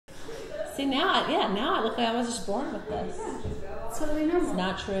See, now, now I look like I was just born with this. It's totally normal. It's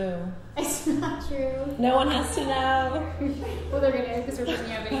not true. It's not true. No one has to know. Well, they're gonna, because we're pushing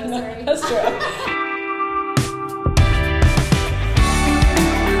out videos, sorry. That's true.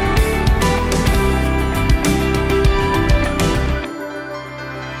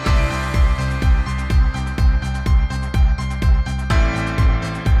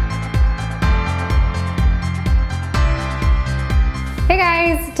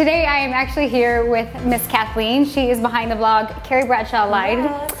 Today I am actually here with Miss Kathleen. She is behind the blog, Carrie Bradshaw Lied.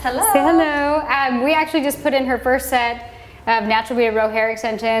 Yes. Hello. Say hello. We actually just put in her first set of Natural Beaded Row Hair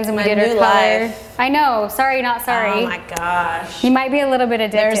Extensions, and we did her color. Life. I know. Sorry, not sorry. Oh my gosh. You might be a little bit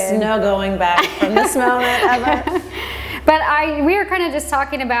addicted. There's no going back from this moment ever. But we were kind of just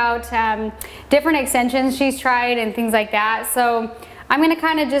talking about different extensions she's tried and things like that. So I'm going to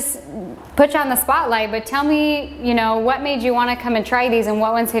kind of just put you on the spotlight, but tell me, you know, what made you want to come and try these, and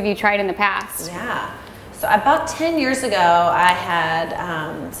what ones have you tried in the past? Yeah. So about 10 years ago, I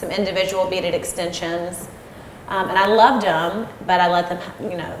had some individual beaded extensions, and I loved them, but I let them,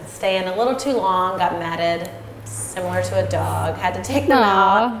 you know, stay in a little too long, got matted, similar to a dog, had to take them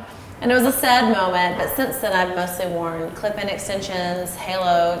out. And it was a sad moment, but since then I've mostly worn clip-in extensions,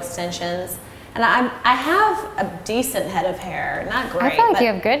 halo extensions. And I have a decent head of hair, not great. I feel like you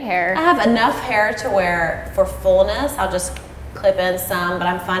have good hair. I have enough hair to wear for fullness. I'll just clip in some, but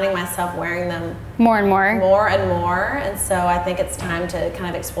I'm finding myself wearing them more and more. More and more. And so I think it's time to kind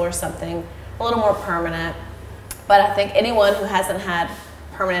of explore something a little more permanent. But I think anyone who hasn't had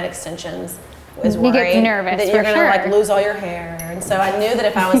permanent extensions is worried that you're going to like lose all your hair. And so I knew that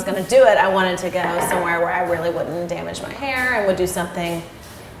if I was going to do it, I wanted to go somewhere where I really wouldn't damage my hair and would do something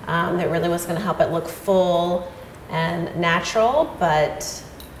that really was going to help it look full and natural, but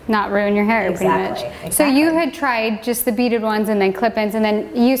not ruin your hair. Exactly, pretty much. So you had tried just the beaded ones and then clip-ins, and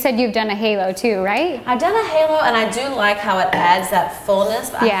then you said you've done a halo too, right? I've done a halo, and I do like how it adds that fullness,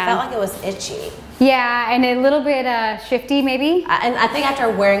 but I felt like it was itchy. Yeah, and a little bit shifty maybe. And I think after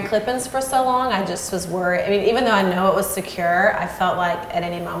wearing clip-ins for so long, I just was worried. I mean, even though I know it was secure, I felt like at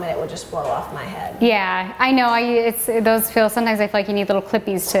any moment it would just blow off my head. Yeah, I know. Those feel, sometimes I feel like you need little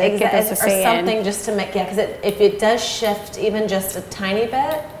clippies to get those to stay in. Or something just to make, because if it does shift even just a tiny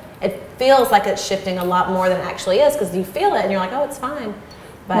bit, it feels like it's shifting a lot more than it actually is, because you feel it and you're like, oh, it's fine.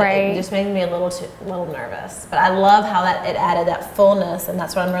 But it just made me a little nervous. But I love how it added that fullness, and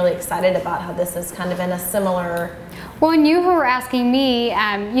that's what I'm really excited about, how this is kind of in a similar... Well, and you were asking me,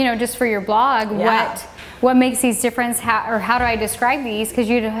 you know, just for your blog, what makes these different, or how do I describe these? Because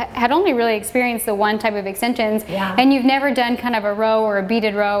you had only really experienced the one type of extensions, and you've never done kind of a row or a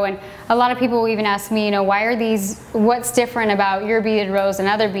beaded row. And a lot of people will even ask me, you know, why are these, what's different about your beaded rows and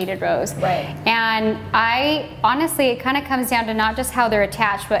other beaded rows? Right. And honestly, it kind of comes down to not just how they're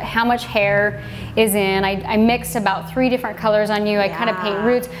attached, but how much hair is in. I mixed about 3 different colors on you. I kind of paint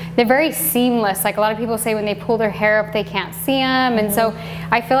roots. They're very seamless. Like a lot of people say when they pull their hair up, they can't see them. And so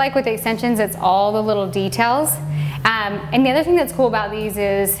I feel like with the extensions, it's all the little details. And the other thing that's cool about these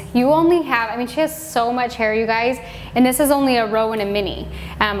is you only have, I mean, she has so much hair, you guys, and this is only a row and a mini.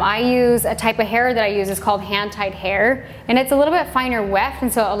 I use a type of hair that I use is called hand-tied hair, and it's a little bit finer weft,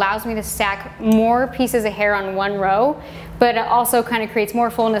 and so it allows me to stack more pieces of hair on one row, but it also kind of creates more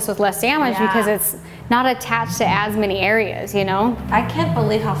fullness with less damage because it's not attached to as many areas, you know? I can't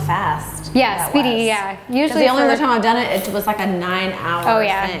believe how fast. Yeah, speedy, yeah. Usually the only other time I've done it, it was like a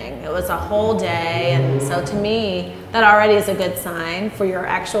 9-hour thing. It was a whole day, and so to me, that already is a good sign for your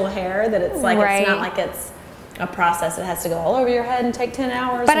actual hair, that it's like, it's not like it's a process that has to go all over your head and take 10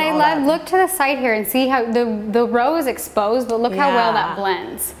 hours. But I love, look to the side here and see how the row is exposed, but look how well that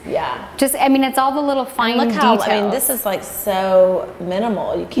blends. Yeah. Just, I mean, it's all the little fine details. I mean, this is like so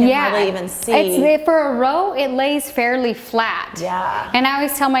minimal. You can't hardly even see. For a row, it lays fairly flat. Yeah. And I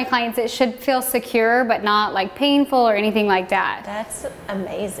always tell my clients it should feel secure, but not like painful or anything like that. That's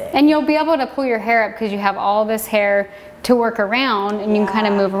amazing. And you'll be able to pull your hair up because you have all this hair to work around, and you can kind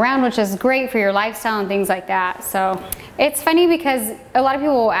of move around, which is great for your lifestyle and things like that. So it's funny because a lot of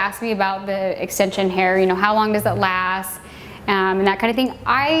people will ask me about the extension hair, you know, how long does it last, and that kind of thing.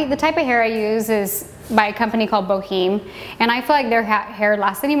 The type of hair I use is by a company called Boheme, and I feel like their hair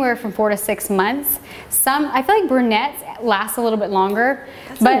lasts anywhere from 4 to 6 months. I feel like brunettes last a little bit longer.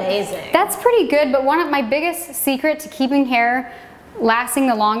 That's amazing. That's pretty good, but one of my biggest secret to keeping hair lasting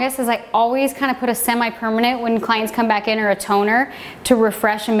the longest is I always kind of put a semi-permanent when clients come back in, or a toner, to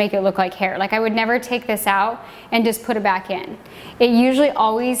refresh and make it look like hair. Like I would never take this out and just put it back in. It usually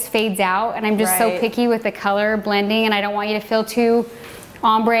always fades out, and I'm just so picky with the color blending, and I don't want you to feel too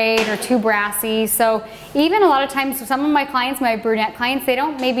ombre or too brassy. So even a lot of times, some of my clients, my brunette clients, they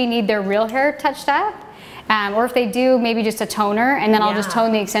don't maybe need their real hair touched up. Or if they do, maybe just a toner, and then I'll just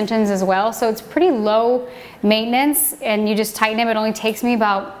tone the extensions as well. So it's pretty low maintenance, and you just tighten them. It only takes me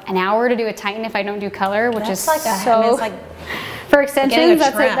about an hour to do a tighten if I don't do color, which is like so, it's like for extensions,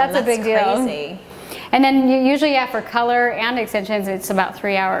 that's a big crazy deal. And then usually, for color and extensions, it's about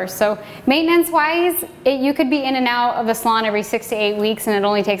 3 hours. So maintenance-wise, you could be in and out of the salon every 6 to 8 weeks, and it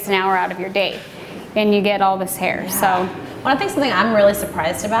only takes an hour out of your day, and you get all this hair. So. Well, I think something I'm really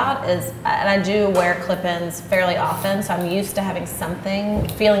surprised about is, and I do wear clip-ins fairly often, so I'm used to having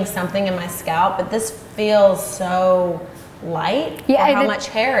feeling something in my scalp, but this feels so light for how much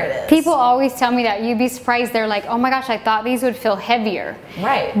hair it is. People always tell me that. You'd be surprised. They're like, oh my gosh, I thought these would feel heavier.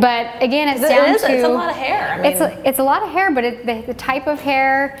 Right. But again, it's down to... It's a lot of hair. I mean, it's a lot of hair, but the type of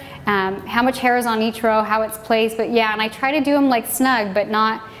hair, how much hair is on each row, how it's placed. But yeah, and I try to do them like snug, but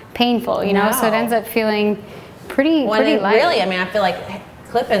not painful, you know? So it ends up feeling pretty light. Really, I mean, I feel like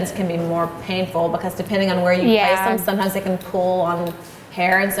clip-ins can be more painful because depending on where you place them, sometimes they can pull on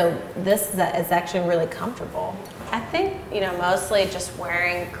hair, and so this is actually really comfortable. I think, you know, mostly just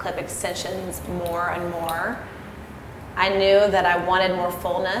wearing clip extensions more and more, I knew that I wanted more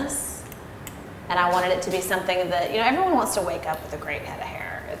fullness, and I wanted it to be something that, you know, everyone wants to wake up with a great head of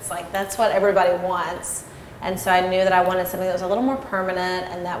hair. It's like, that's what everybody wants. And so I knew that I wanted something that was a little more permanent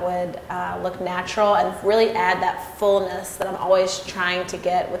and that would look natural and really add that fullness that I'm always trying to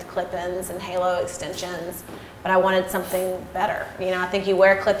get with clip-ins and halo extensions. But I wanted something better. You know, I think you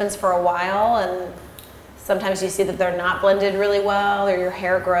wear clip-ins for a while and sometimes you see that they're not blended really well or your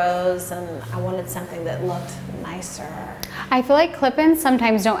hair grows, and I wanted something that looked nicer. I feel like clip-ins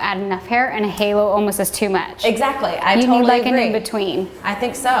sometimes don't add enough hair, and a halo almost is too much. Exactly. I totally agree. You need like an in-between. I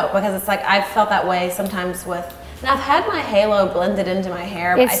think so, because it's like I've felt that way sometimes with, and I've had my halo blended into my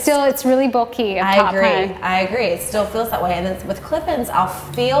hair. But it's really bulky up top. I agree. It still feels that way. And then with clip-ins, I'll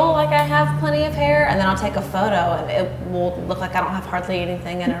feel like I have plenty of hair, and then I'll take a photo, and it will look like I don't have hardly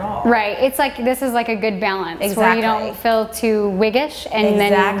anything in at all. Right. It's like this is like a good balance where you don't feel too wiggish,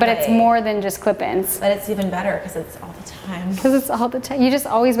 and but it's more than just clip-ins. But it's even better because it's all the time. Because it's all the time. You just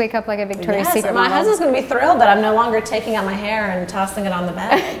always wake up like a Victoria's Secret model. My husband's going to be thrilled that I'm no longer taking out my hair and tossing it on the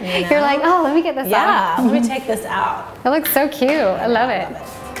bed. You know? You're like, oh, let me get this out. Yeah, let me take this out. It looks so cute. I love it.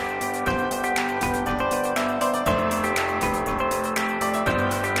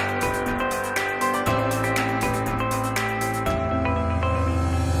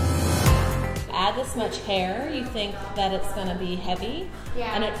 Add this much hair, you think that it's going to be heavy,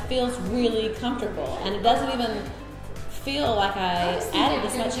 and it feels really comfortable, and it doesn't even feel like I added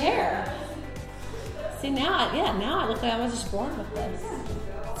this much hair. See, now I look like I was just born with this.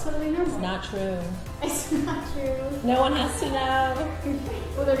 Totally normal. It's not true. It's not true. No one has to know.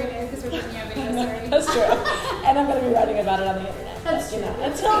 Well, they're gonna, because we're putting out videos, sorry. That's true. And I'm gonna be writing about it on the internet. That's true. Know,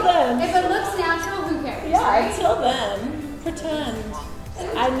 until then. If it looks natural, who cares? Yeah, right? until then, pretend.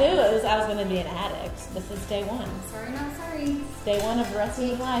 I knew I was gonna be an addict. This is day one. Sorry, not sorry. It's day one of the rest of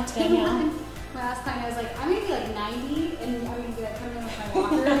your life, Day Danielle. one. My last client, I was like, I'm gonna be like 90, and I'm gonna be like coming in with my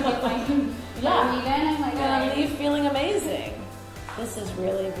walker and get my leave-in. I'm like, you're gonna leave feeling amazing. This is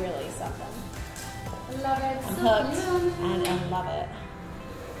really, really something. I love it. I'm hooked, and I love it.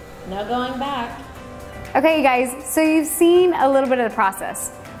 No going back. Okay, you guys, so you've seen a little bit of the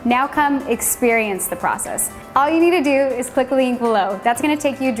process. Now come experience the process. All you need to do is click the link below. That's gonna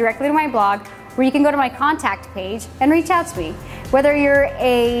take you directly to my blog, where you can go to my contact page and reach out to me. Whether you're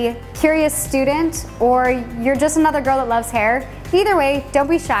a curious student or you're just another girl that loves hair, either way, don't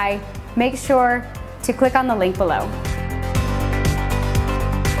be shy. Make sure to click on the link below.